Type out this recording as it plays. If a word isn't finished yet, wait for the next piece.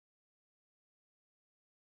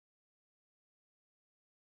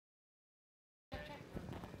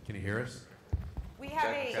Can you hear us? We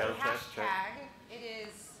have a Check. hashtag. It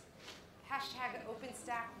is hashtag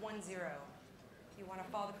OpenStack10 if you want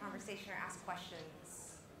to follow the conversation or ask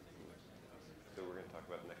questions. So we're going to talk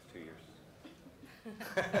about the next 2 years.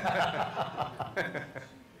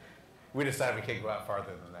 We decided we can't go out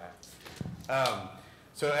farther than that.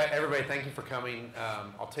 So everybody, thank you for coming.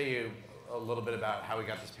 I'll tell you a little bit about how we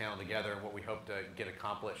got this panel together and what we hope to get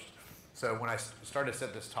accomplished. So when I started to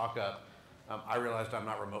set this talk up, I realized I'm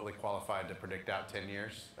not remotely qualified to predict out 10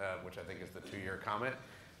 years, which I think is the 2-year comment.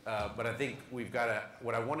 But I think we've got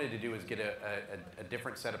what I wanted to do is get a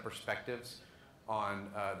different set of perspectives on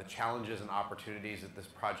the challenges and opportunities that this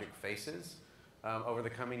project faces over the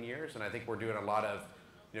coming years. And I think we're doing a lot of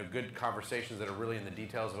good conversations that are really in the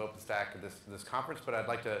details of OpenStack at this conference, but I'd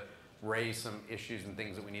like to raise some issues and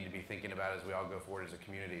things that we need to be thinking about as we all go forward as a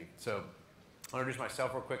community. So I'll introduce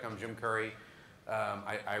myself real quick. I'm Jim Curry.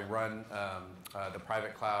 I run the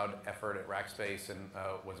private cloud effort at Rackspace and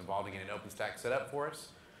was involved in getting OpenStack set up for us.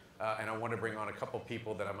 And I want to bring on a couple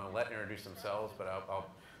people that I'm going to let introduce themselves, but I'll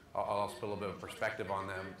also put a little bit of perspective on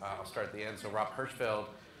them. I'll start at the end. So Rob Hirschfeld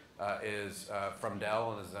is from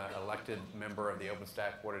Dell and is an elected member of the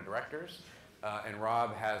OpenStack Board of Directors. And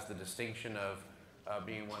Rob has the distinction of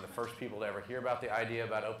being one of the first people to ever hear about the idea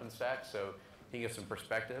about OpenStack, so he gives some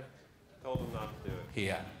perspective. Told him not to do it.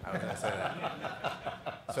 Yeah, I was going to say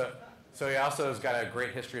that. So he also has got a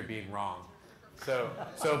great history of being wrong. So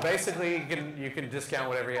basically you can discount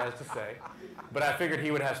whatever he has to say, but I figured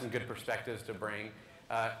he would have some good perspectives to bring.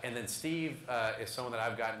 And then Steve is someone that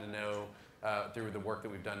I've gotten to know through the work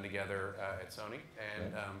that we've done together at Sony,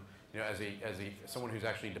 and as someone who's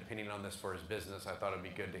actually depending on this for his business, I thought it'd be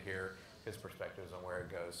good to hear his perspectives on where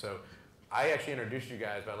it goes. So I actually introduced you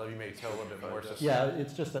guys, but I'd love you maybe tell a little bit more. Yeah,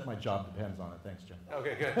 it's just that my job depends on it. Thanks, Jim.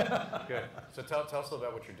 Okay, good, good. So tell us a little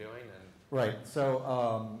about what you're doing. Right.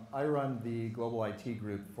 So I run the global IT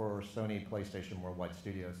group for Sony PlayStation Worldwide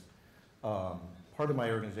Studios. Part of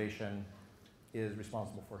my organization is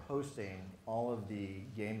responsible for hosting all of the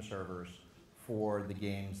game servers for the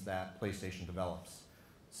games that PlayStation develops.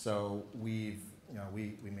 So we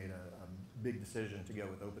made a big decision to go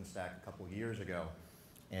with OpenStack a couple of years ago,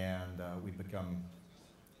 and we've become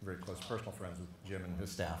very close personal friends with Jim and his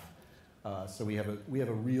staff. So we have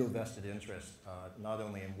a real vested interest, not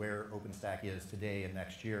only in where OpenStack is today and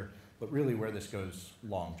next year, but really where this goes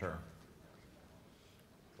long term.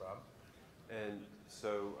 Rob? And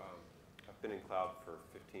so I've been in cloud for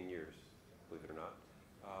 15 years, believe it or not.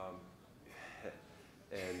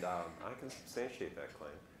 And I can substantiate that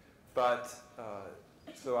claim. But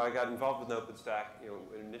so I got involved with OpenStack,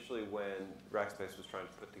 initially when Rackspace was trying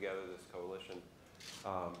to put together this coalition.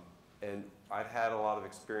 And I'd had a lot of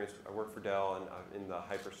experience. I worked for Dell and in the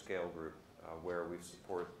hyperscale group, where we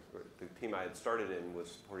support, the team I had started in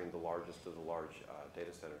was supporting the largest of the large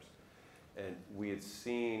data centers. And we had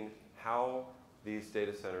seen how these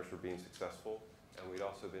data centers were being successful, and we'd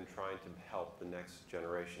also been trying to help the next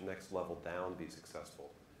generation, next level down be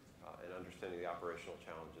successful, and understanding the operational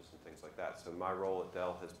challenges and things like that. So my role at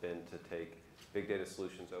Dell has been to take big data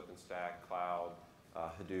solutions, OpenStack, cloud,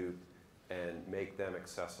 Hadoop, and make them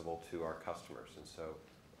accessible to our customers. And so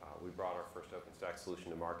we brought our first OpenStack solution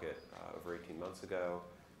to market over 18 months ago,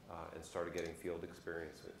 and started getting field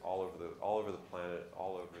experience all over the planet,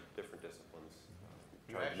 all over different disciplines.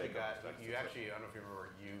 You actually, I don't know if you remember,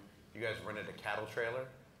 you guys rented a cattle trailer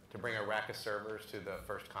to bring a rack of servers to the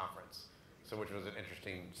first conference. So which was an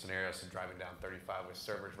interesting scenario, so driving down 35 with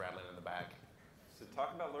servers rattling in the back. So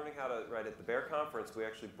talk about learning how to, right, at the Bear conference, we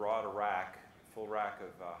actually brought a full rack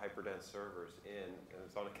of hyperdense servers in, and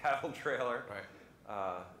it's on a cattle trailer,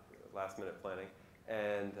 right. Last minute planning.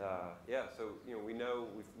 And yeah, so we know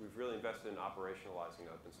we've really invested in operationalizing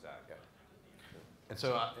OpenStack. Yeah. And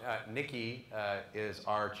so Nikki is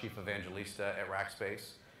our chief evangelista at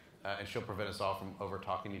Rackspace, and she'll prevent us all from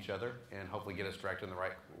over-talking each other and hopefully get us directed in the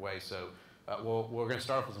right way. So we're going to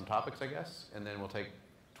start off with some topics, I guess, and then we'll take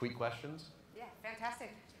tweet questions. Yeah,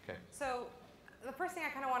 fantastic. Okay. So the first thing I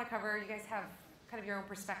kind of want to cover, you guys have kind of your own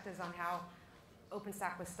perspectives on how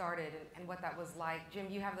OpenStack was started and what that was like. Jim,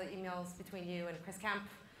 you have the emails between you and Chris Kemp.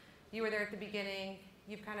 You were there at the beginning.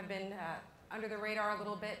 You've kind of been under the radar a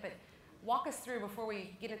little bit, but walk us through, before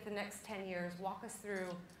we get into the next 10 years, walk us through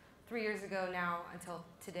 3 years ago now until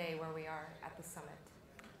today where we are at the summit.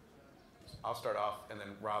 I'll start off, and then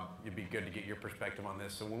Rob, it'd be good to get your perspective on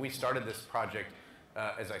this. So when we started this project,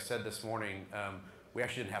 as I said this morning, we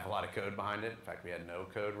actually didn't have a lot of code behind it. In fact, we had no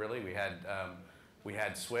code really. We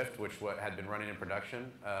had Swift, which had been running in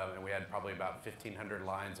production, and we had probably about 1,500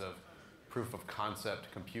 lines of proof of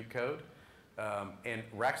concept compute code. And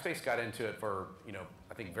Rackspace got into it for,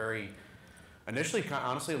 I think initially,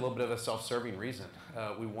 honestly, a little bit of a self-serving reason.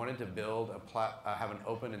 We wanted to build have an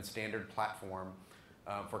open and standard platform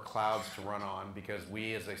for clouds to run on, because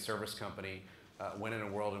we as a service company went in a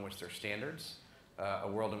world in which there's standards, a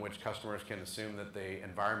world in which customers can assume that the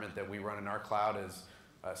environment that we run in our cloud is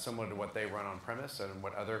similar to what they run on premise and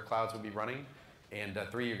what other clouds would be running. And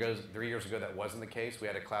 3 years ago, that wasn't the case. We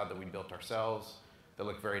had a cloud that we built ourselves that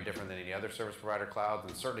looked very different than any other service provider clouds,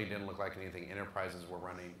 and certainly didn't look like anything enterprises were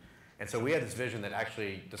running. And so we had this vision that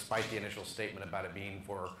actually, despite the initial statement about it being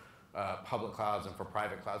for public clouds and for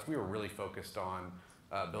private clouds, we were really focused on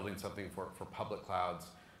building something for public clouds.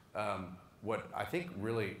 What I think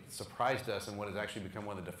really surprised us, and what has actually become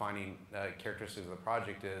one of the defining characteristics of the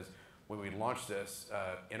project, is when we launched this,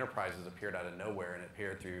 enterprises appeared out of nowhere, and it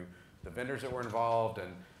appeared through the vendors that were involved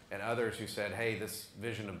and others who said, hey, this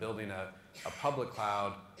vision of building a public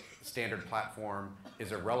cloud standard platform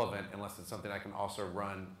is irrelevant unless it's something I can also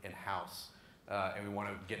run in-house. And we want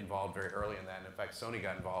to get involved very early in that. And in fact, Sony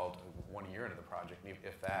got involved 1 year into the project,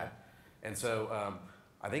 if that. And so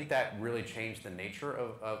I think that really changed the nature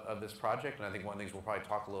of this project. And I think one of the things we'll probably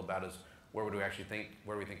talk a little about is where we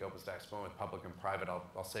think OpenStack's going with public and private.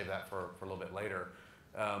 I'll save that for a little bit later.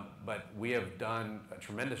 But we have done a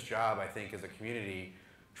tremendous job, I think, as a community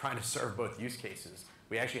trying to serve both use cases.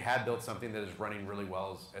 We actually had built something that is running really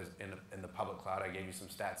well as in the public cloud. I gave you some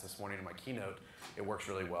stats this morning in my keynote. It works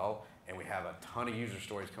really well. And we have a ton of user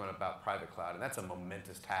stories coming up about private cloud. And that's a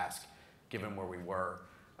momentous task given where we were.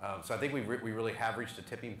 So I think we really have reached a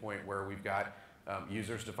tipping point where we've got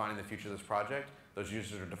users defining the future of this project. Those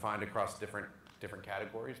users are defined across different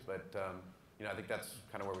categories. But I think that's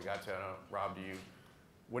kind of where we got to. I don't know, Rob,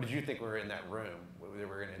 what did you think we were in that room, what we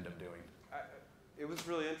were going to end up doing? It was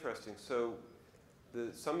really interesting. So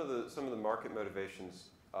some of the market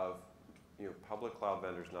motivations of public cloud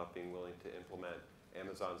vendors not being willing to implement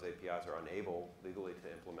Amazon's APIs, or unable legally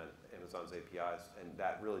to implement Amazon's APIs, and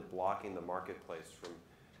that really blocking the marketplace from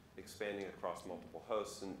expanding across multiple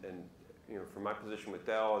hosts. And from my position with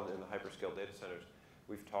Dell and the hyperscale data centers,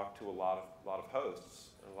 we've talked to a lot of hosts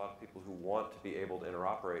and a lot of people who want to be able to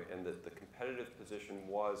interoperate, and that the competitive position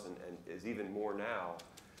was and is even more now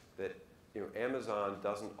that Amazon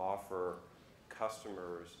doesn't offer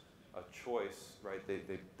customers a choice, right?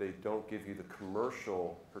 They don't give you the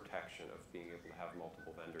commercial protection of being able to have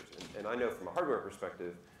multiple vendors. And I know from a hardware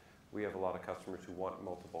perspective, we have a lot of customers who want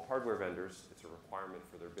multiple hardware vendors. It's a requirement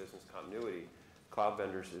for their business continuity. Cloud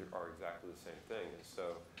vendors are exactly the same thing. And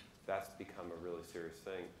so that's become a really serious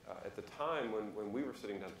thing. At the time when we were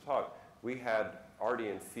sitting down to talk, we had already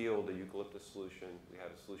in field a eucalyptus solution. We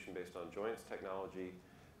had a solution based on joints technology.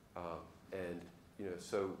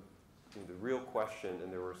 So the real question,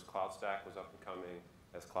 and there was CloudStack was up and coming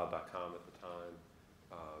as cloud.com at the time.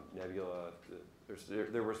 Nebula,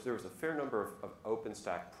 there was a fair number of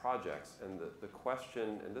OpenStack projects, and the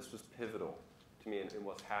question, and this was pivotal to me in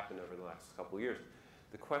what's happened over the last couple of years.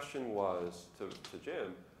 The question was to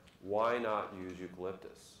Jim, why not use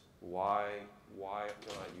eucalyptus? Why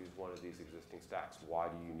not use one of these existing stacks? Why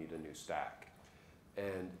do you need a new stack?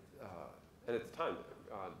 And at the time,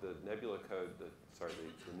 the Nebula code, the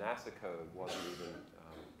NASA code wasn't even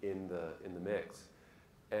in the mix.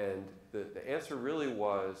 And the answer really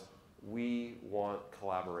was, we want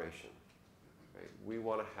collaboration. Right? We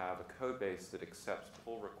want to have a code base that accepts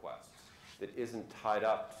pull requests, that isn't tied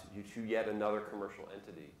up to yet another commercial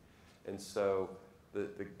entity. And so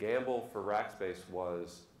the gamble for Rackspace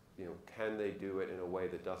was, can they do it in a way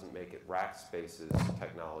that doesn't make it Rackspace's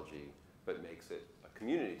technology, but makes it a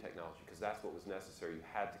community technology? Because that's what was necessary. You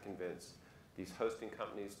had to convince these hosting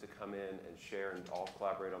companies to come in and share and all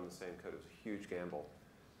collaborate on the same code. It was a huge gamble.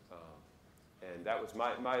 And that was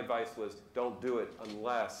my advice was, don't do it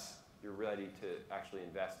unless you're ready to actually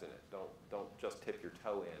invest in it. Don't just tip your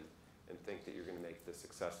toe in and think that you're going to make this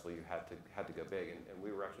successful. You had to go big, and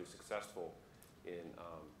we were actually successful in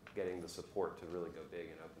getting the support to really go big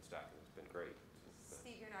in OpenStack, and it's been great.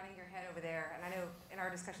 Steve, you're nodding your head over there, and I know in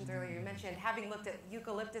our discussions earlier you mentioned having looked at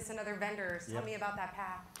eucalyptus and other vendors. Tell me about that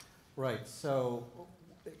path. Right. So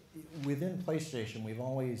within PlayStation, we've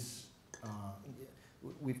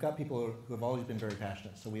got people who have always been very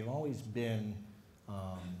passionate. So we've always been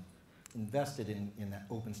invested in that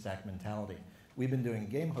OpenStack mentality. We've been doing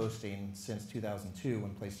game hosting since 2002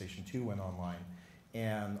 when PlayStation 2 went online.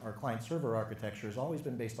 And our client-server architecture has always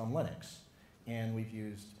been based on Linux. And we've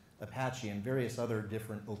used Apache and various other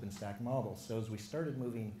different OpenStack models. So as we started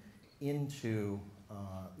moving into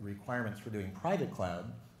requirements for doing private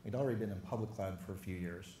cloud, we'd already been in public cloud for a few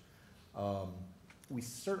years. We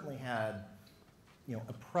certainly had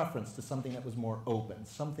a preference to something that was more open,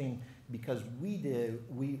 something, because the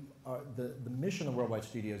mission of Worldwide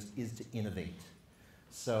Studios is to innovate.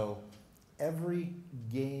 So every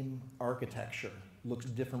game architecture looks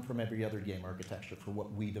different from every other game architecture for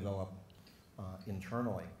what we develop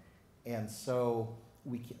internally. And so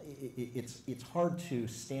it's hard to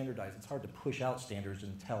standardize, it's hard to push out standards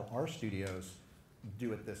and tell our studios,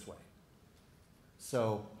 do it this way.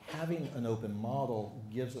 So having an open model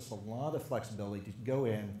gives us a lot of flexibility to go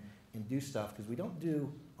in and do stuff, because we don't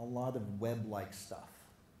do a lot of web-like stuff.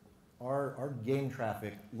 Our game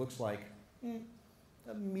traffic looks like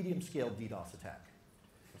a medium-scale DDoS attack.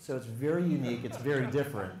 So it's very unique, it's very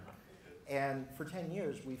different. And for 10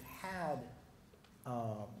 years, we've had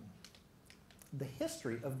the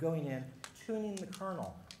history of going in, tuning the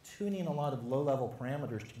kernel, tuning a lot of low-level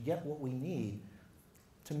parameters to get what we need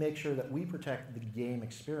to make sure that we protect the game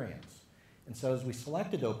experience. And so as we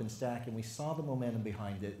selected OpenStack and we saw the momentum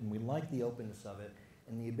behind it and we liked the openness of it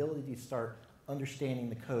and the ability to start understanding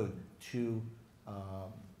the code, to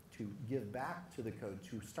give back to the code,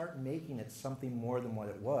 to start making it something more than what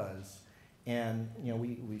it was. And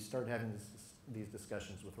we started having these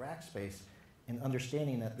discussions with Rackspace and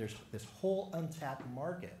understanding that there's this whole untapped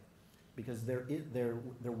market, because there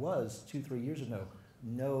was 2-3 years ago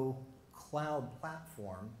no cloud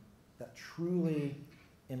platform that truly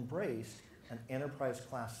embraced an enterprise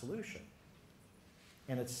class solution.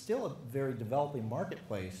 And it's still a very developing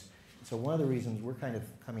marketplace. So one of the reasons we're kind of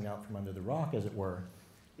coming out from under the rock, as it were,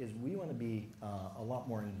 is we want to be a lot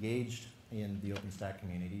more engaged in the OpenStack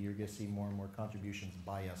community. You're going to see more and more contributions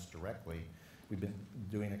by us directly. We've been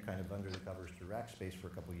doing it kind of under the covers through Rackspace for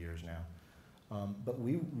a couple of years now. But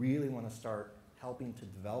we really want to start helping to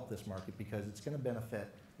develop this market, because it's going to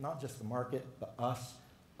benefit not just the market, but us,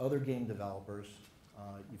 other game developers.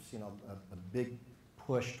 You've seen a big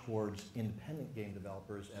push towards independent game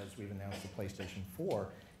developers as we've announced the PlayStation 4.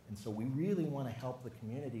 And so we really want to help the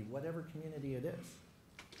community, whatever community it is.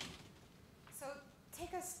 So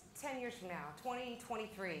take us 10 years from now,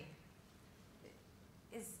 2023.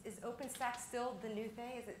 Is OpenStack still the new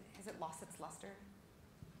thing? Has it lost its luster?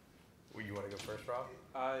 Well, you want to go first, Rob?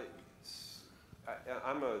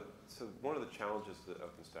 So one of the challenges that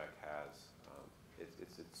OpenStack has,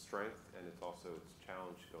 it's its strength and it's also its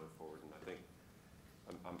challenge going forward. And I think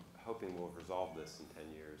I'm hoping we'll resolve this in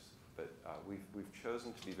 10 years. But we've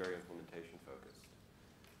chosen to be very implementation focused.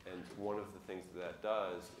 And one of the things that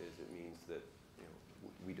does is it means that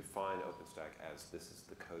we define OpenStack as this is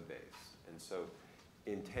the code base. And so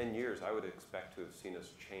in 10 years, I would expect to have seen us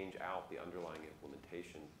change out the underlying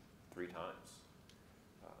implementation 3 times.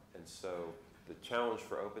 And so the challenge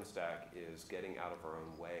for OpenStack is getting out of our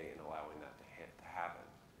own way and allowing that to happen.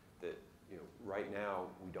 That right now,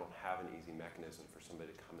 we don't have an easy mechanism for somebody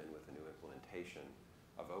to come in with a new implementation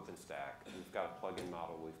of OpenStack. We've got a plugin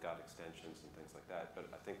model, we've got extensions and things like that,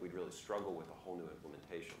 but I think we'd really struggle with a whole new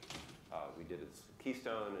implementation. We did it as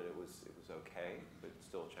Keystone and it was okay, but it's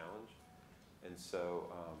still a challenge. And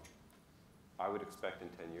so I would expect in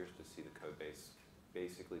 10 years to see the code base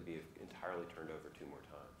basically be entirely turned over 2 more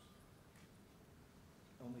times.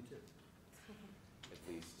 Only 2? At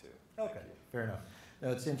least 2. Okay, fair enough. Now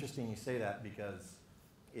it's interesting you say that, because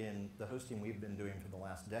in the hosting we've been doing for the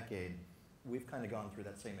last decade, we've kind of gone through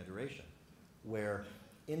that same iteration, where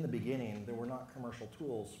in the beginning there were not commercial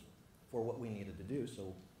tools for what we needed to do,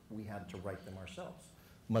 so we had to write them ourselves.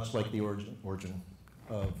 Much like the origin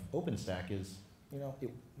of OpenStack is,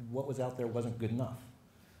 what was out there wasn't good enough.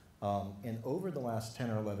 And over the last 10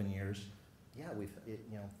 or 11 years, yeah,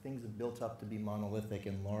 things have built up to be monolithic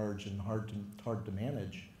and large and hard to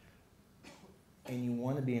manage. And you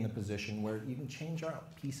want to be in a position where you can change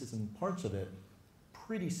out pieces and parts of it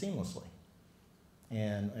pretty seamlessly.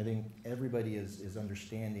 And I think everybody is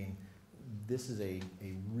understanding this is a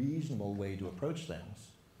reasonable way to approach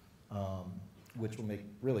things, which will make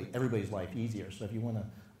really everybody's life easier. So if you want to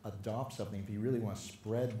adopt something, if you really want to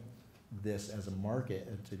spread this as a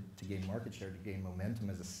market, to gain market share, to gain momentum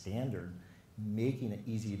as a standard, making it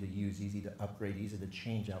easy to use, easy to upgrade, easy to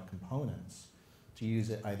change out components, to use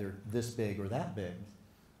it either this big or that big,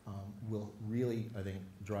 will really, I think,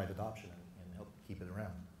 drive adoption and help keep it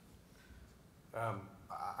around.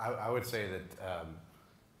 I would say that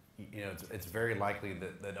it's very likely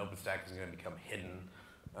that OpenStack is going to become hidden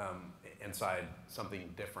inside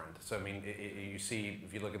something different. So I mean, you see,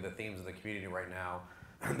 if you look at the themes of the community right now,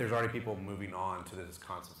 there's already people moving on to this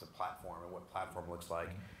concept of platform and what platform looks like.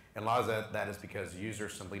 And a lot of that is because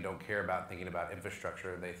users simply don't care about thinking about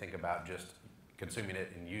infrastructure. They think about just consuming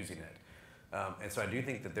it and using it. And so I do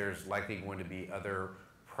think that there's likely going to be other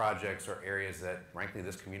projects are areas that, frankly,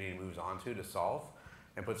 this community moves on to solve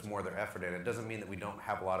and puts more of their effort in. It doesn't mean that we don't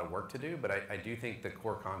have a lot of work to do, but I do think the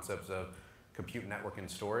core concepts of compute, network, and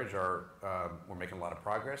storage are, we're making a lot of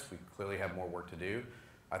progress. We clearly have more work to do.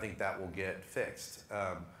 I think that will get fixed.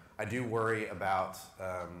 I do worry about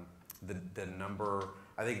the number.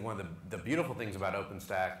 I think one of the beautiful things about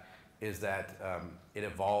OpenStack is that it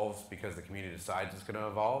evolves because the community decides it's going to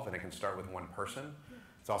evolve, and it can start with one person.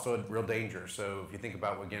 It's also a real danger. So if you think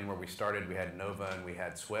about, again, where we started, we had Nova and we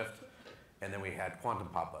had Swift, and then we had Quantum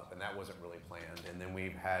pop up, and that wasn't really planned. And then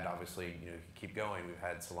we've had, obviously, you know, keep going, we've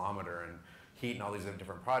had Salometer and Heat and all these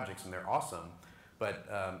different projects, and they're awesome. But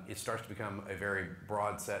it starts to become a very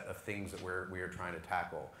broad set of things that we are trying to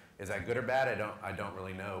tackle. Is that good or bad? I don't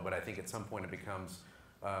really know, but I think at some point it becomes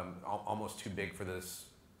almost too big for this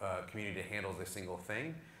community to handle as a single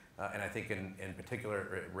thing. And I think in particular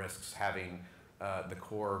it risks having the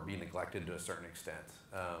core be neglected to a certain extent.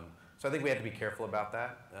 So I think we have to be careful about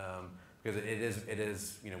that because it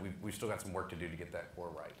is, you know, we've still got some work to do to get that core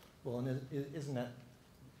right. Well, and isn't that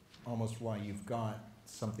almost why you've got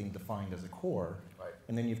something defined as a core, right,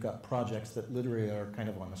 and then you've got projects that literally are kind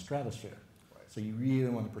of on the stratosphere. Right. So you really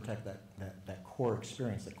want to protect that core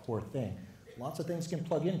experience, that core thing. Lots of things can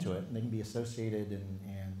plug into it, and they can be associated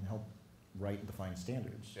and help write and define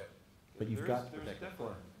standards. Yep. But you've got to protect the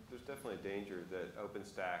core. There's definitely a danger that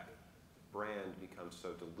OpenStack brand becomes so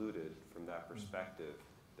diluted from that perspective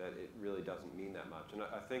that it really doesn't mean that much. And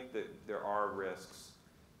I think that there are risks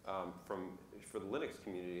for the Linux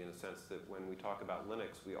community in a sense that when we talk about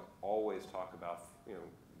Linux, we always talk about, you know,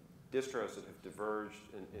 distros that have diverged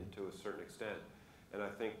to a certain extent. And I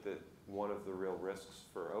think that one of the real risks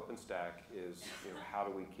for OpenStack is, you know, how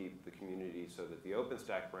do we keep the community so that the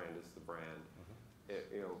OpenStack brand is the brand,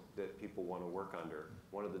 you know, that people want to work under.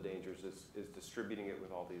 One of the dangers is distributing it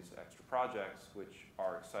with all these extra projects, which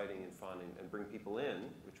are exciting and fun and bring people in,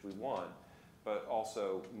 which we want, but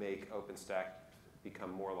also make OpenStack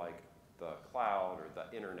become more like the cloud or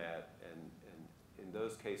the internet, and in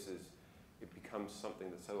those cases, it becomes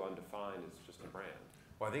something that's so undefined, it's just a brand.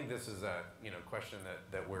 Well, I think this is a question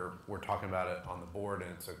that we're talking about it on the board,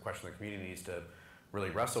 and it's a question the community needs to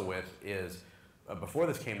really wrestle with. Is before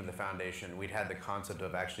this came to the foundation, we'd had the concept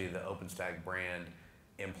of actually the OpenStack brand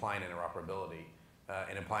implying interoperability,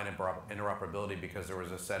 and implying interoperability because there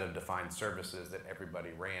was a set of defined services that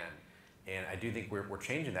everybody ran. And I do think we're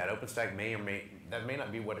changing that. OpenStack may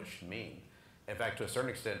not be what it should mean. In fact, to a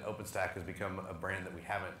certain extent, OpenStack has become a brand that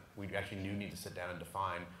we actually do need to sit down and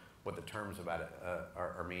define what the terms about it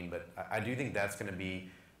are mean. But I do think that's going to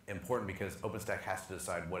be important because OpenStack has to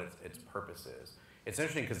decide what its purpose is. It's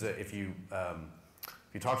interesting because if you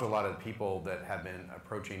talk to a lot of people that have been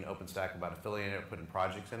approaching OpenStack about affiliating it, putting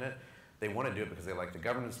projects in it, they want to do it because they like the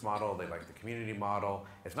governance model, they like the community model.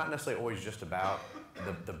 It's not necessarily always just about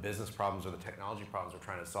the business problems or the technology problems we're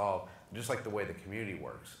trying to solve, just like the way the community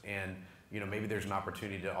works. And you know, maybe there's an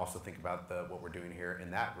opportunity to also think about what we're doing here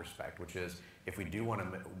in that respect, which is if we do want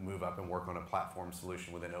to move up and work on a platform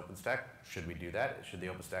solution within OpenStack, should we do that? Should the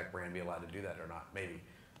OpenStack brand be allowed to do that or not? Maybe.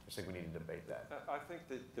 I just think we need to debate that. I think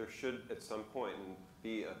that there should, at some point,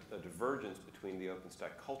 be a divergence between the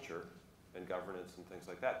OpenStack culture and governance and things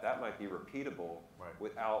like that. That might be repeatable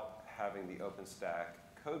without having the OpenStack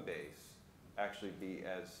code base actually be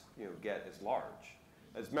get as large.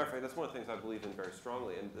 As a matter of fact, that's one of the things I believe in very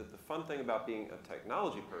strongly. And the fun thing about being a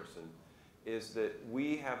technology person is that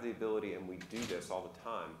we have the ability, and we do this all the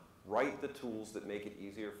time, write the tools that make it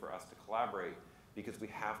easier for us to collaborate, because we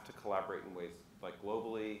have to collaborate in ways like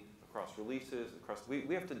globally, across releases,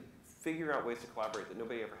 we have to figure out ways to collaborate that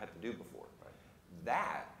nobody ever had to do before.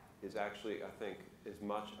 That is actually, I think, as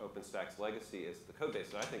much OpenStack's legacy as the code base.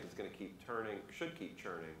 And I think it's going to keep turning, should keep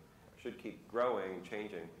churning, should keep growing and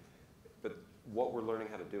changing. But what we're learning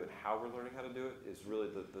how to do and how we're learning how to do it is really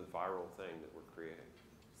the viral thing that we're creating.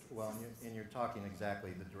 Well, and you're talking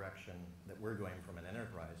exactly the direction that we're going from an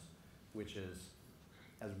enterprise, which is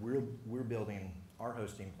as we're building our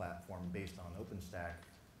hosting platform based on OpenStack,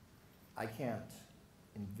 I can't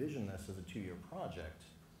envision this as a 2-year project.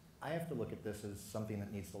 I have to look at this as something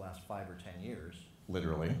that needs to last 5 or 10 years,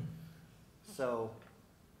 literally. So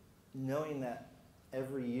knowing that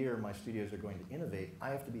every year my studios are going to innovate, I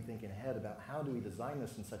have to be thinking ahead about how do we design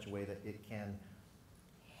this in such a way that it can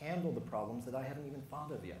handle the problems that I haven't even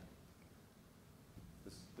thought of yet.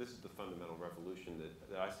 This is the fundamental revolution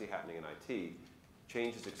that I see happening in IT.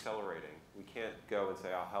 Change is accelerating. We can't go and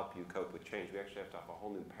say, I'll help you cope with change. We actually have to have a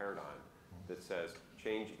whole new paradigm that says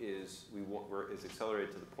change is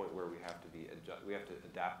accelerated to the point where we have to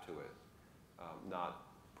adapt to it, not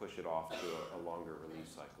push it off to a longer release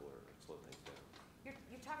cycle or slow things down. You're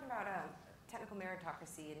talking about technical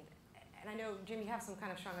meritocracy, and I know, Jim, you have some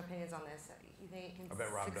kind of strong opinions on this. You think it can I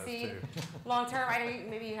bet Rob does succeed too. long term? I know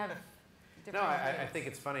maybe you have different No, I opinions. think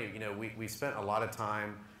it's funny. You know, we spent a lot of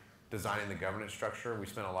time designing the governance structure. We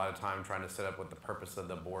spent a lot of time trying to set up what the purpose of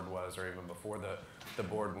the board was, or even before the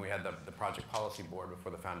board, when we had the project policy board,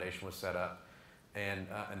 before the foundation was set up, and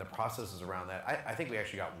the processes around that. I think we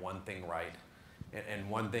actually got one thing right, and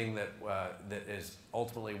one thing that that is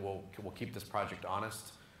ultimately will keep this project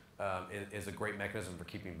honest, is a great mechanism for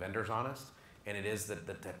keeping vendors honest, and it is the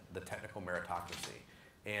technical meritocracy.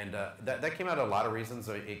 And that came out of a lot of reasons.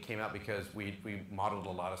 It came out because we modeled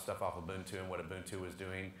a lot of stuff off Ubuntu and what Ubuntu was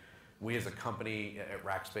doing. We as a company at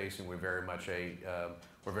Rackspace, and we're very much a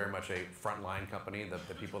frontline company.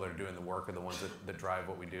 The people that are doing the work are the ones that drive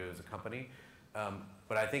what we do as a company.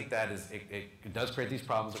 But I think that it does create these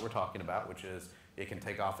problems that we're talking about, which is it can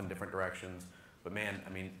take off in different directions. But man, I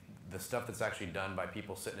mean, the stuff that's actually done by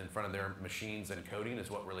people sitting in front of their machines and coding is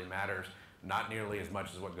what really matters. Not nearly as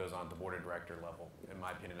much as what goes on at the board of director level, in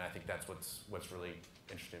my opinion. I think that's what's really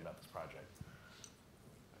interesting about this project.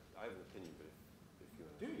 I have an opinion, but if you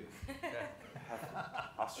want to. Do you? Yeah.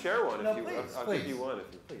 I'll share one No, if you please, I'll please. give you one if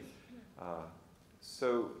you Please.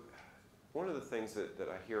 So one of the things that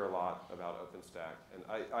I hear a lot about OpenStack, and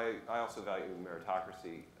I also value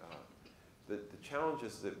meritocracy, the challenge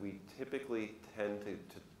is that we typically tend to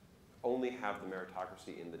only have the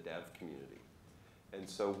meritocracy in the dev community. And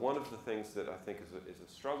so one of the things that I think is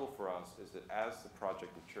a struggle for us is that as the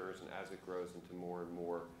project matures and as it grows into more and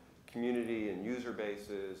more community and user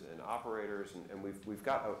bases and operators, and we've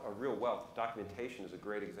got a real wealth. Documentation is a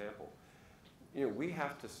great example. You know, we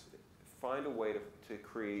have to find a way to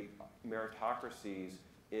create meritocracies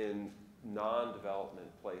in non-development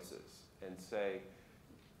places and say,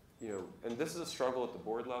 you know, and this is a struggle at the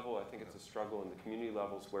board level. I think it's a struggle in the community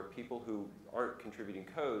levels where people who aren't contributing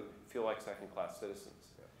code feel like second-class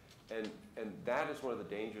citizens. Yeah. And that is one of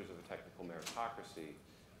the dangers of a technical meritocracy,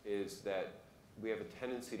 is that we have a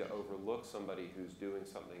tendency to overlook somebody who's doing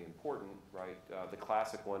something important, right? The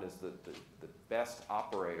classic one is the best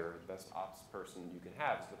operator, the best ops person you can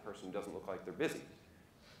have is the person who doesn't look like they're busy,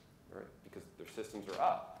 right? Because their systems are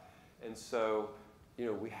up. And so, you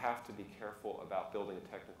know, we have to be careful about building a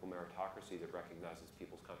technical meritocracy that recognizes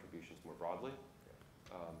people's contributions more broadly,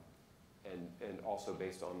 and also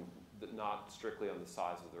based on not strictly on the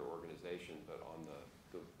size of their organization, but on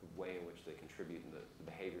the way in which they contribute and the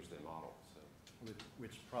behaviors they model. So.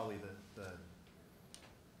 Which probably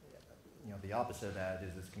the opposite of that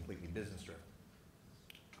is it's completely business driven.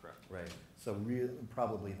 Correct. Right. So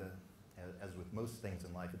probably as with most things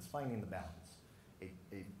in life, it's finding the balance.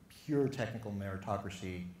 A pure technical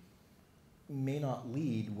meritocracy may not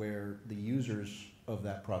lead where the users of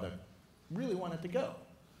that product really want it to go.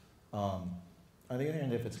 On the other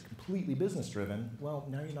hand, if it's completely business driven, well,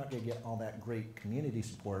 now you're not going to get all that great community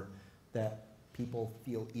support that people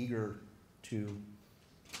feel eager to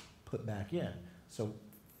put back in. So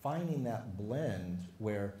finding that blend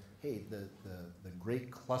where, hey, the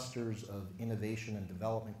great clusters of innovation and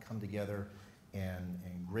development come together and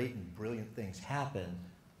great and brilliant things happen,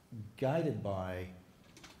 guided by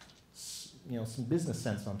some business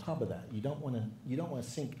sense on top of that. You don't want to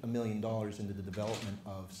sink $1 million into the development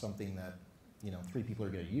of something that 3 people are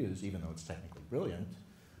going to use, even though it's technically brilliant.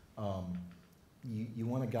 You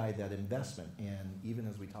want to guide that investment, and even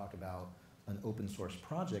as we talk about an open source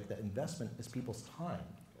project, that investment is people's time.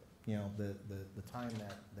 The time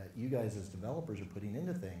that you guys as developers are putting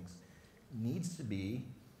into things needs to be,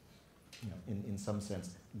 in some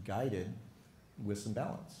sense, guided with some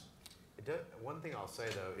balance. One thing I'll say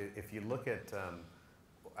though, if you look at,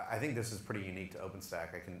 I think this is pretty unique to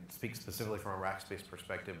OpenStack. I can speak specifically from a Rackspace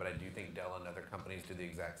perspective, but I do think Dell and other companies do the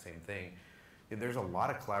exact same thing. There's a lot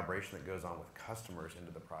of collaboration that goes on with customers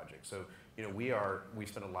into the project. So, we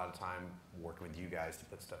spend a lot of time working with you guys to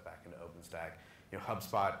put stuff back into OpenStack.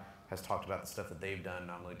 HubSpot has talked about the stuff that they've done,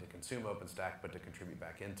 not only to consume OpenStack, but to contribute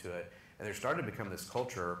back into it. And there's started to become this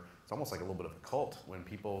culture, it's almost like a little bit of a cult. When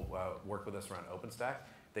people work with us around OpenStack,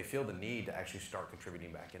 they feel the need to actually start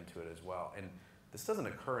contributing back into it as well. And this doesn't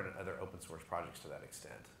occur in other open source projects to that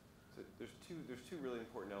extent. So there's two really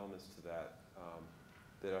important elements to that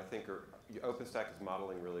that I think OpenStack is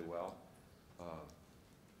modeling really well.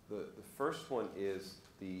 The first one is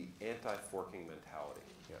the anti-forking mentality.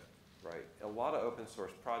 Yeah. Right. A lot of open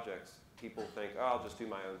source projects, people think, oh, I'll just do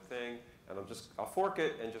my own thing, and I'll fork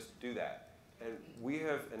it and just do that. And we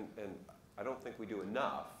have, and I don't think we do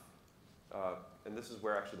enough. And this is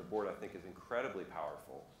where actually the board, I think, is incredibly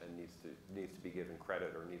powerful and needs to be given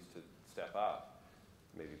credit or needs to step up,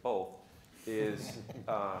 maybe both. Is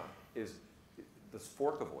this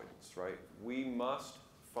fork avoidance, right? We must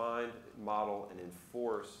find, model, and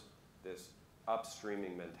enforce this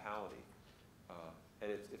upstreaming mentality.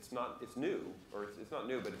 And it's new, or it's not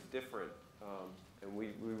new, but it's different. And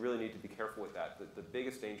we really need to be careful with that. The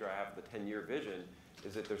biggest danger I have with the 10-year vision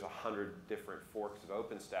is that there's 100 different forks of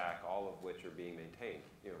OpenStack, all of which are being maintained.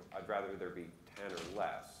 You know, I'd rather there be 10 or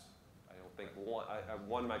less. I don't think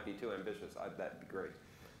one might be too ambitious. That'd be great.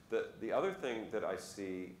 The other thing that I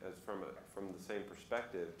see as from the same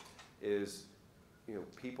perspective is, you know,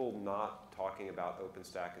 people not talking about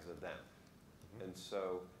OpenStack as a them. And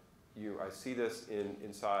so I see this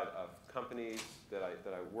inside of companies that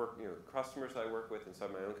I work, you know, customers I work with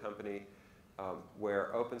inside my own company,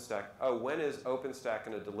 where OpenStack, when is OpenStack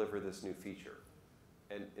going to deliver this new feature?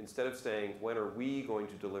 And instead of saying, when are we going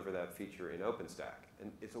to deliver that feature in OpenStack?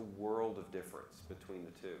 And it's a world of difference between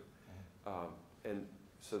the two. And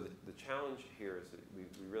so the challenge here is that we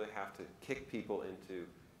really have to kick people into,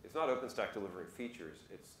 it's not OpenStack delivering features,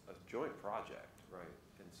 it's a joint project, right?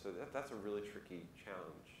 And so that's a really tricky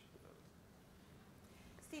challenge.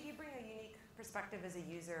 Steve, you bring a unique perspective as a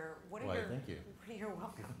user. What are Why, your, thank you. You're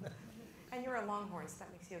welcome. And you're a Longhorn, so that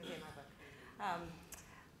makes you okay in my book.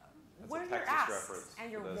 What are your asks and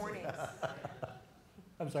your warnings?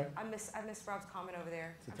 I'm sorry? I missed Rob's comment over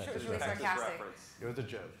there. It's I'm a sure it was Texas really Texas sarcastic. reference. It was a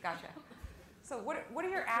joke. Gotcha. So what are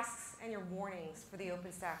your asks and your warnings for the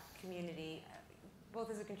OpenStack community, both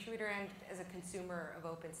as a contributor and as a consumer of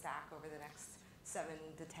OpenStack over the next 7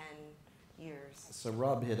 to 10 years? So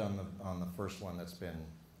Rob hit on the first one that's been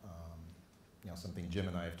something Jim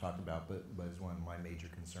and I have talked about, but is one of my major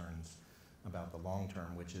concerns about the long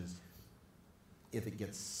term, which is if it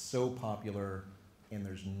gets so popular and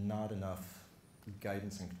there's not enough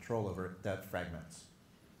guidance and control over it, that fragments.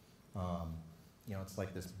 It's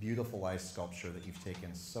like this beautiful ice sculpture that you've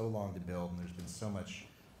taken so long to build, and there's been so much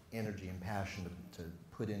energy and passion to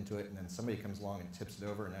put into it, and then somebody comes along and tips it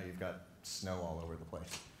over, and now you've got snow all over the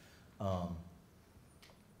place.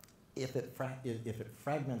 If it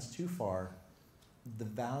fragments too far, the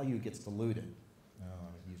value gets diluted.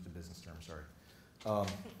 I used a business term, sorry.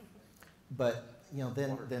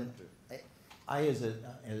 Then I as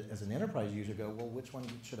an enterprise user go, well, which one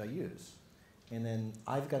should I use? And then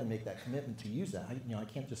I've got to make that commitment to use that. I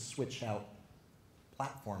can't just switch out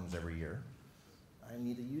platforms every year. I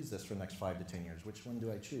need to use this for the next 5 to 10 years. Which one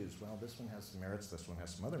do I choose? Well, this one has some merits, this one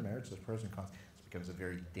has some other merits, there's pros and cons. It becomes a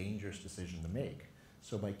very dangerous decision to make.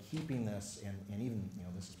 So by keeping this, and even,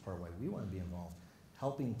 this is part of why we want to be involved,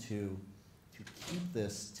 helping to keep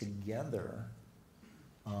this together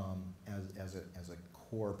as a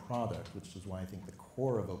core product, which is why I think the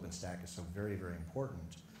core of OpenStack is so very, very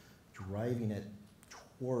important, driving it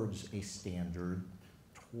towards a standard,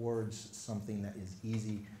 towards something that is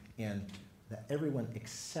easy and that everyone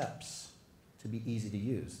accepts to be easy to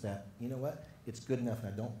use. That, you know what, it's good enough,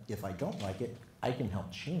 and if I don't like it, I can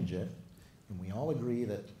help change it, and we all agree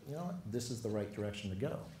that, this is the right direction to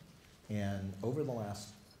go. And over the last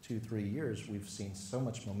 2-3 years, we've seen so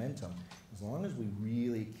much momentum. As long as we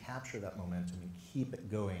really capture that momentum and keep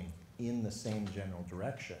it going in the same general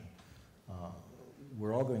direction,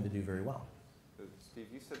 we're all going to do very well. Steve,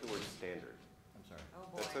 you said the word standard. I'm sorry. Oh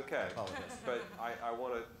boy. That's okay. I apologize. But I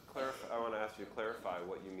want to clarify. I want to ask you to clarify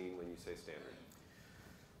what you mean when you say standard.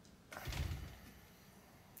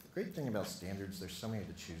 The great thing about standards, there's so many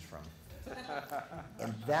to choose from.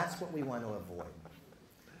 And that's what we want to avoid.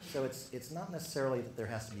 So it's not necessarily that there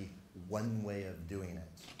has to be one way of doing it.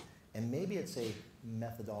 And maybe it's a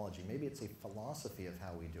methodology, maybe it's a philosophy of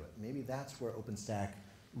how we do it. Maybe that's where OpenStack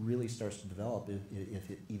really starts to develop, if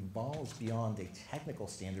it evolves beyond a technical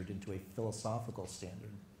standard into a philosophical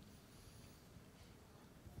standard.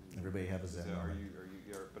 Everybody have a Zen So moment.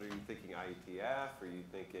 are you thinking IETF? Are you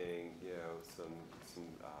thinking, some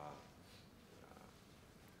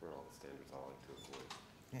what are all the standards I like to avoid?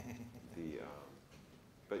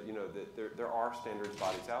 But there are standards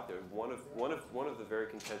bodies out there. One of the very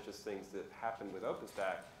contentious things that happened with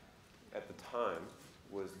OpenStack at the time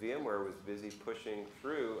was VMware was busy pushing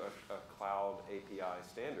through a cloud API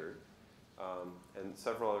standard, and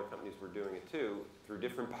several other companies were doing it too through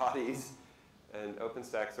different bodies. And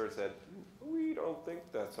OpenStack sort of said, we don't think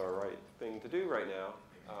that's our right thing to do right now.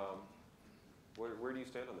 Where do you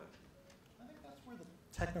stand on that? I think that's where the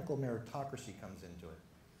technical meritocracy comes into it.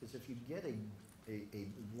 Is if you get a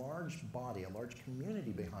large body, a large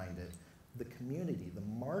community behind it, the community, the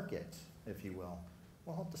market, if you will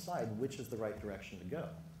help decide which is the right direction to go.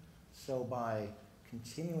 So by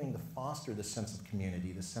continuing to foster the sense of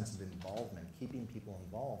community, the sense of involvement, keeping people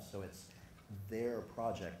involved so it's their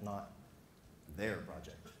project, not their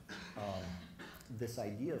project, this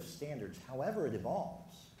idea of standards, however it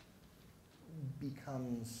evolves,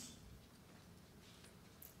 becomes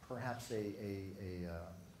perhaps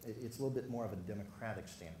it's a little bit more of a democratic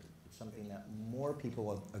standard. It's something that more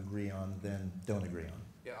people agree on than don't agree on.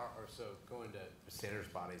 Yeah, so going to standards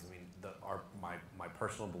bodies, I mean, my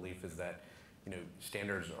personal belief is that, you know,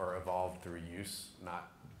 standards are evolved through use,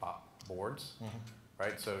 not boards,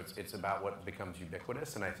 right? So it's about what becomes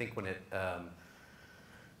ubiquitous, and I think when it,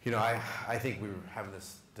 you know, I think we were having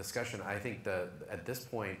this discussion. I think at this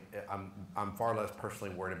point, I'm far less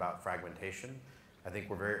personally worried about fragmentation. I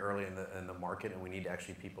think we're very early in the market, and we need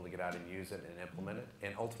actually people to get out and use it and implement it.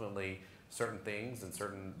 And ultimately, certain things and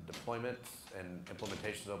certain deployments and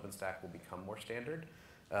implementations of OpenStack will become more standard.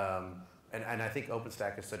 And I think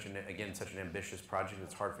OpenStack is such an ambitious project.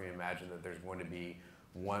 It's hard for me to imagine that there's going to be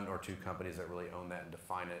one or two companies that really own that and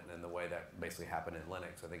define it in the way that basically happened in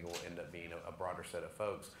Linux. I think it will end up being a broader set of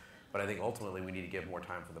folks. But I think ultimately we need to give more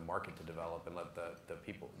time for the market to develop and let the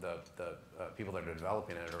people that are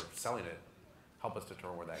developing it or selling it help us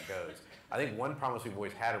determine where that goes. I think one promise we've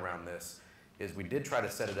always had around this is we did try to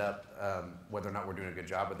set it up, whether or not we're doing a good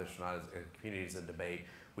job with this or not, as a community is a debate.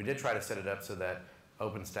 We did try to set it up so that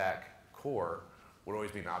OpenStack core would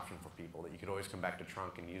always be an option for people, that you could always come back to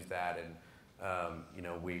trunk and use that. And you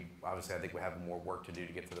know, I think we have more work to do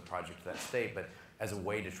to get to the project to that state, but as a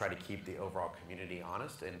way to try to keep the overall community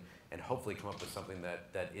honest and hopefully come up with something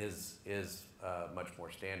that is much more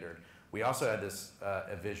standard. We also had this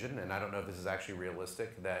a vision, and I don't know if this is actually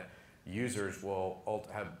realistic, that users will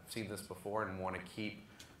have seen this before and want to keep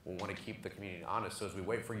the community honest. So as we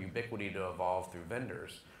wait for ubiquity to evolve through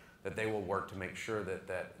vendors, that they will work to make sure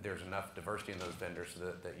that there's enough diversity in those vendors so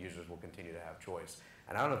that users will continue to have choice.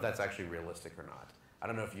 And I don't know if that's actually realistic or not. I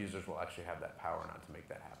don't know if users will actually have that power or not to make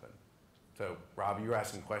that happen. So Rob, you were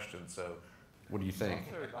asking questions, so what do you think?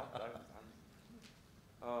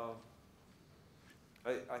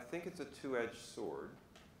 I think it's a two-edged sword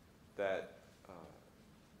that,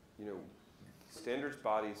 you know, standards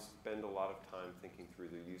bodies spend a lot of time thinking through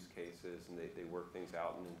their use cases, and they work things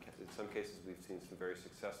out. And in some cases, we've seen some very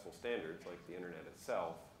successful standards, like the internet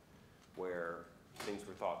itself, where things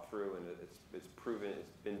were thought through and it's proven,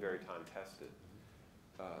 it's been very time tested.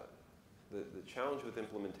 The challenge with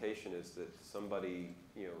implementation is that somebody,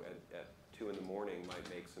 you know, at 2 in the morning might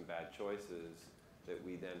make some bad choices that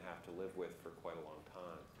we then have to live with for quite a long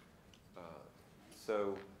time.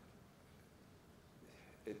 So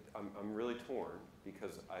I'm really torn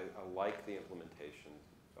because I like the implementation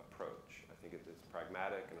approach. I think it's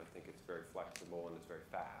pragmatic, and I think it's very flexible, and it's very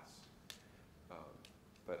fast.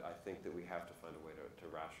 But I think that we have to find a way to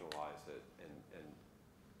rationalize it and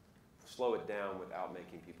slow it down without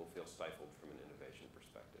making people feel stifled from an innovation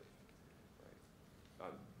perspective.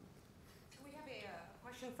 Right? We have a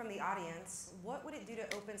question from the audience. What would it do to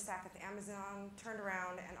OpenStack if Amazon turned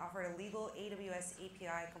around and offered a legal AWS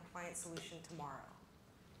API compliant solution tomorrow?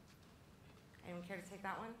 Anyone care to take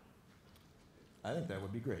that one? I think that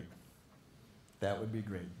would be great. That would be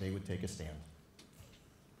great. They would take a stand.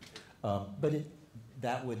 But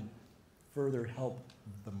that would further help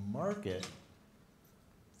the market.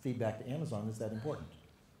 Feedback to Amazon, is that important?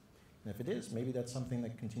 And if it is, maybe that's something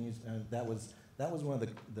that continues. That was one of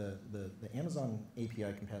the Amazon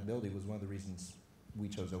API compatibility was one of the reasons we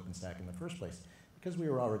chose OpenStack in the first place, because we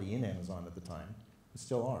were already in Amazon at the time. We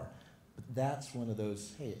still are. But that's one of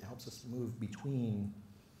those, hey, it helps us move between.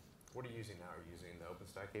 What are you using now? Are you using the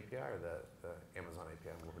OpenStack API or the Amazon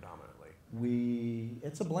API more predominantly?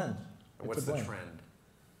 It's a blend. And what's the trend?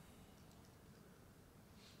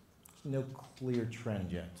 There's no clear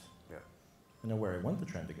trend yet. Yeah. I know where I want the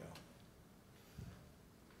trend to go.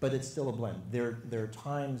 But it's still a blend. There are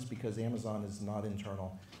times, because Amazon is not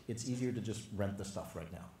internal, it's easier to just rent the stuff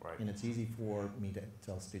right now. Right. And it's easy for me to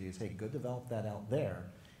tell studios, hey, go develop that out there.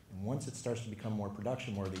 And once it starts to become more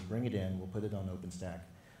production worthy, bring it in, we'll put it on OpenStack.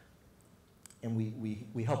 And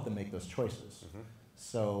we help them make those choices. Mm-hmm.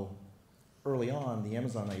 So early on, the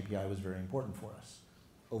Amazon API was very important for us.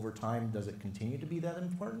 Over time, does it continue to be that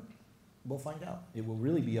important? We'll find out. It will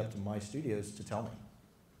really be up to my studios to tell me.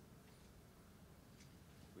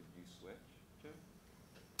 Would you switch, Jim?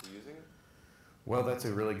 Are you using it? Well, that's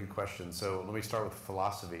a really good question. So let me start with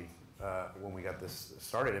philosophy. When we got this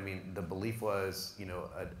started, I mean, the belief was, you know,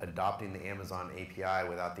 adopting the Amazon API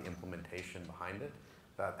without the implementation behind it,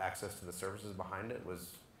 without access to the services behind it,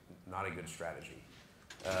 was not a good strategy.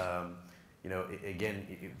 You know,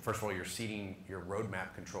 again, first of all, you're ceding your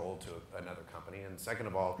roadmap control to another company, and second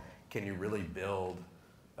of all, can you really build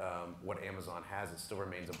what Amazon has? It still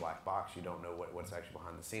remains a black box. You don't know what's actually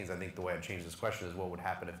behind the scenes. I think the way I'd change this question is, what would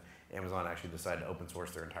happen if Amazon actually decided to open source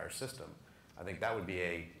their entire system? I think that would be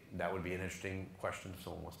an interesting question if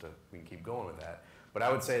someone wants to, we can keep going with that. But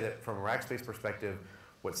I would say that from a Rackspace perspective,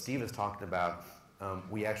 what Steve is talking about,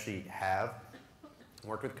 we actually have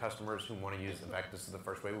worked with customers who want to use, in fact, this is the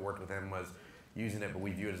first way we worked with them was using it, but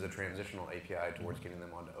we view it as a transitional API towards getting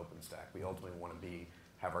them onto OpenStack. We ultimately want to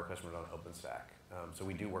have our customers on OpenStack. So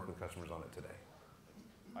we do work with customers on it today.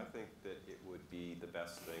 I think that it would be the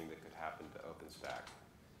best thing that could happen to OpenStack,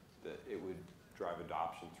 that it would drive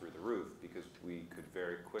adoption through the roof, because we could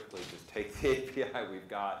very quickly just take the API we've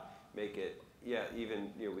got, make it, even,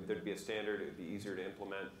 there'd be a standard, it would be easier to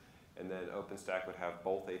implement, and then OpenStack would have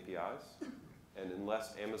both APIs. And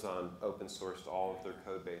unless Amazon open sourced all of their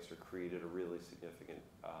code base or created a really significant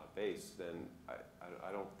base, then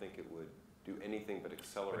I don't think it would do anything but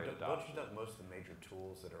accelerate adoption. Don't you know most of the major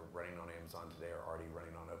tools that are running on Amazon today are already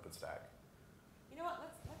running on OpenStack? You know what,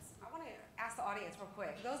 I want to ask the audience real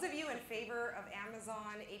quick. Those of you in favor of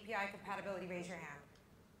Amazon API compatibility, raise your hand.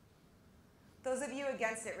 Those of you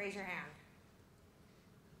against it, raise your hand.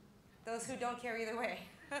 Those who don't care either way.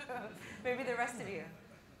 Maybe the rest of you.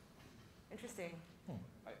 Interesting.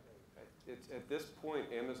 At this point,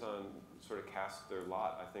 Amazon sort of casts their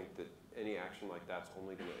lot. I think that any action like that's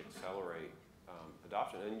only going to accelerate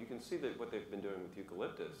adoption. And you can see that what they've been doing with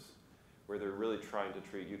Eucalyptus, where they're really trying to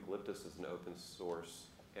treat Eucalyptus as an open source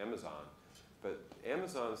Amazon. But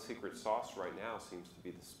Amazon's secret sauce right now seems to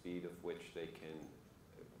be the speed of which they can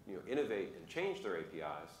innovate and change their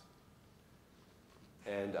APIs.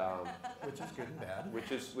 And which is good and bad.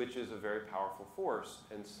 Which is a very powerful force.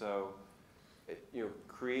 And so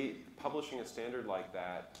publishing a standard like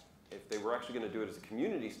that, if they were actually going to do it as a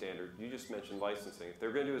community standard, you just mentioned licensing. If they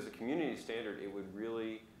were going to do it as a community standard, it would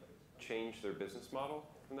really change their business model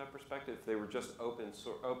from that perspective. If they were just open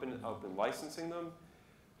licensing them,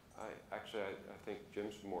 I think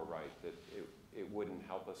Jim's more right, that it wouldn't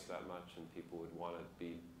help us that much, and people would want to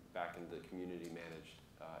be back in the community managed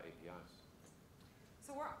APIs.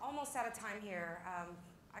 So we're almost out of time here.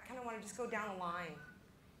 I kind of want to just go down the line.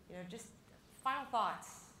 Just final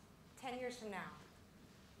thoughts. 10 years from now,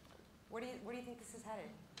 where do you think this is headed?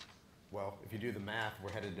 Well, if you do the math,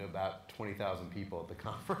 we're headed to about 20,000 people at the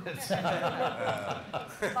conference.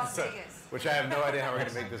 Las Vegas. Which I have no idea how we're going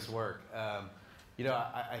to make this work.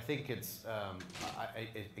 I think it's,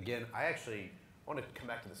 again, I actually want to come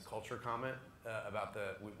back to this culture comment about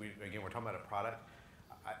again, we're talking about a product.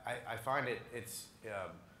 I find it's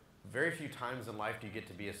very few times in life do you get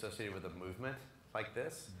to be associated with a movement like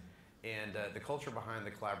this. And the culture behind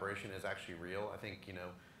the collaboration is actually real. I think,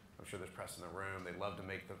 I'm sure there's press in the room. They love to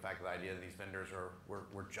make the idea that these vendors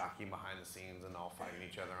we're jockeying behind the scenes and all fighting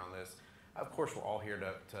each other on this. Of course, we're all here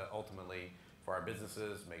to ultimately, for our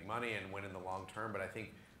businesses, make money and win in the long term. But I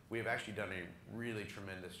think we have actually done a really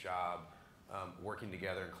tremendous job working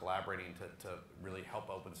together and collaborating to really help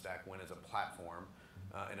OpenStack win as a platform.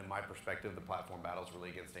 And in my perspective, the platform battle is really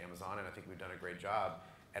against Amazon, and I think we've done a great job.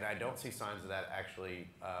 And I don't see signs of that actually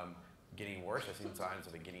getting worse. I see signs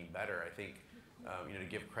of it getting better. I think, to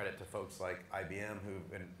give credit to folks like IBM,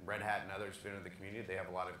 and Red Hat and others who've been in the community, they have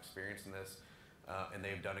a lot of experience in this, and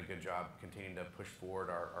they've done a good job continuing to push forward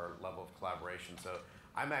our level of collaboration. So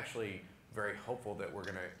I'm actually very hopeful that we're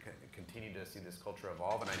going to continue to see this culture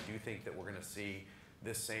evolve, and I do think that we're going to see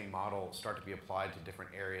this same model start to be applied to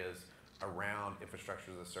different areas around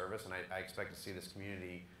infrastructure as a service, and I expect to see this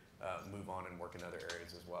community move on and work in other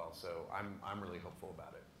areas as well. So I'm really hopeful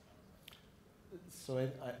about it. So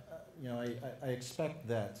I expect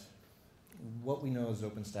that what we know as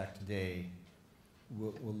OpenStack today,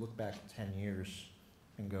 we'll look back 10 years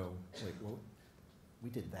and go, wait, well, we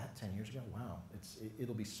did that 10 years ago? Wow,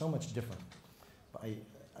 it'll be so much different. But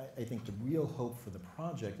I think the real hope for the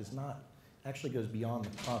project is actually goes beyond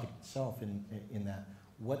the product itself in that,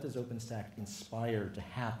 what does OpenStack inspire to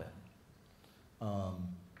happen?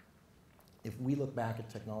 If we look back at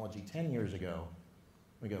technology 10 years ago,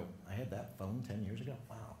 we go, I had that phone 10 years ago?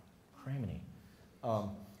 Wow, criminy.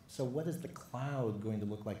 So what is the cloud going to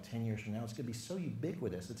look like 10 years from now? It's going to be so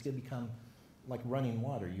ubiquitous, it's going to become like running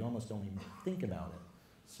water. You almost don't even think about it.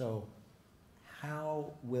 So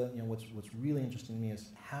how will, what's really interesting to me is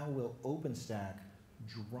how will OpenStack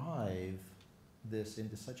drive this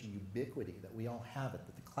into such a ubiquity that we all have it,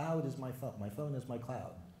 that the cloud is my phone is my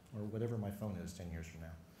cloud, or whatever my phone is 10 years from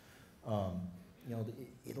now.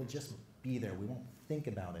 It'll just be there. We won't think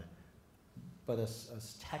about it. But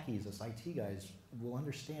as techies, as IT guys, we'll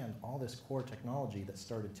understand all this core technology that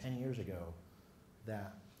started 10 years ago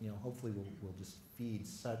that hopefully will just feed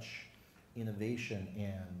such innovation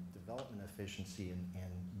and development efficiency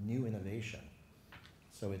and new innovation.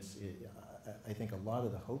 So I think a lot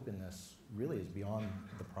of the hope in this really is beyond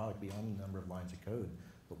the product, beyond the number of lines of code,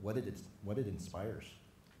 but what it inspires.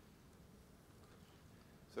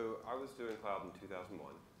 So I was doing cloud in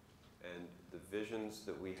 2001, and the visions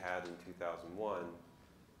that we had in 2001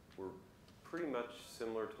 were pretty much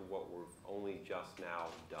similar to what we've only just now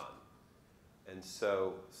done. And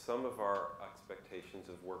so some of our expectations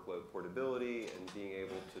of workload portability and being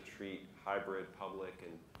able to treat hybrid, public,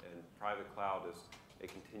 and private cloud as a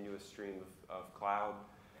continuous stream of cloud,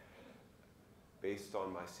 based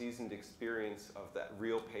on my seasoned experience of that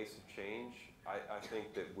real pace of change, I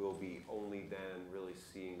think that we'll be only then really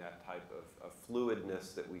seeing that type of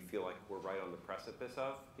fluidness that we feel like we're right on the precipice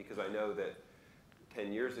of. Because I know that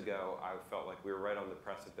 10 years ago, I felt like we were right on the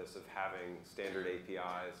precipice of having standard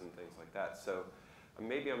APIs and things like that. So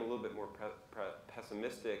maybe I'm a little bit more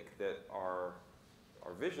pessimistic that our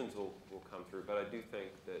visions will come through, but I do think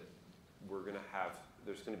that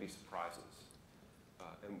there's going to be surprises.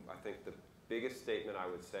 And I think the biggest statement I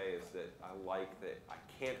would say is that I like that I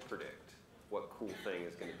can't predict what cool thing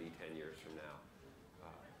is going to be 10 years from now,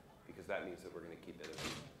 because that means that we're going to keep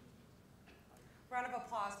innovating. Round of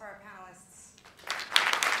applause for our panelists.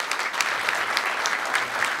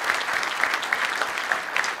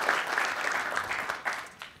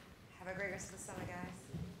 Have a great rest of the summer,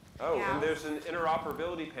 guys. Oh, Yeah. and there's an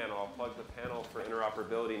interoperability panel. I'll plug the panel for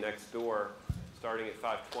interoperability next door, starting at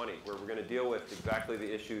 5:20, where we're going to deal with exactly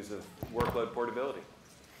the issues of workload portability.